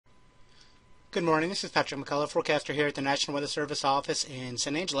Good morning, this is Patrick McCullough, forecaster here at the National Weather Service office in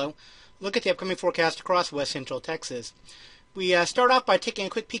San Angelo. Look at the upcoming forecast across west central Texas. We start off by taking a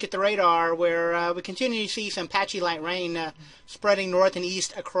quick peek at the radar where we continue to see some patchy light rain spreading north and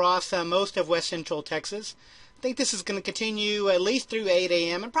east across most of west central Texas. I think this is going to continue at least through 8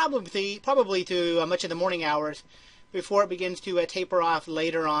 a.m. and probably through much of the morning hours before it begins to taper off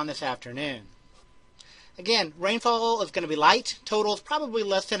later on this afternoon. Again, rainfall is going to be light. Totals probably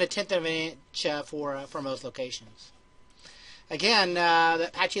less than 1/10 of an inch for most locations. Again, the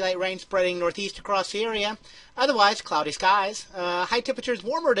patchy light rain spreading northeast across the area. Otherwise, cloudy skies. High temperatures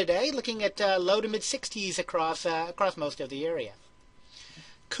warmer today, looking at low to mid 60s across most of the area.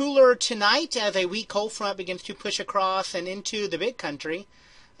 Cooler tonight as a weak cold front begins to push across and into the big country.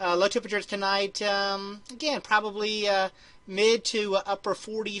 Low temperatures tonight, again, probably mid to upper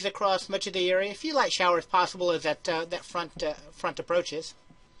 40s across much of the area. A few light showers possible as that front approaches.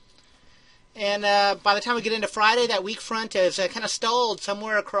 And by the time we get into Friday, that weak front is kind of stalled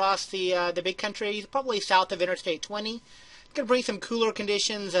somewhere across the big country, probably south of Interstate 20. It's going to bring some cooler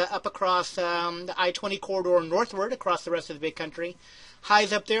conditions up across the I-20 corridor northward across the rest of the big country.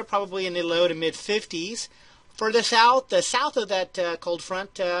 Highs up there probably in the low to mid 50s. Further south, the south of that cold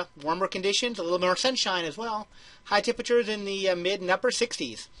front, warmer conditions, a little more sunshine as well. High temperatures in the mid and upper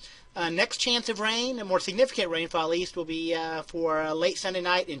 60s. Next chance of rain, a more significant rainfall east, will be for late Sunday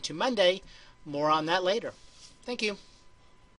night into Monday. More on that later. Thank you.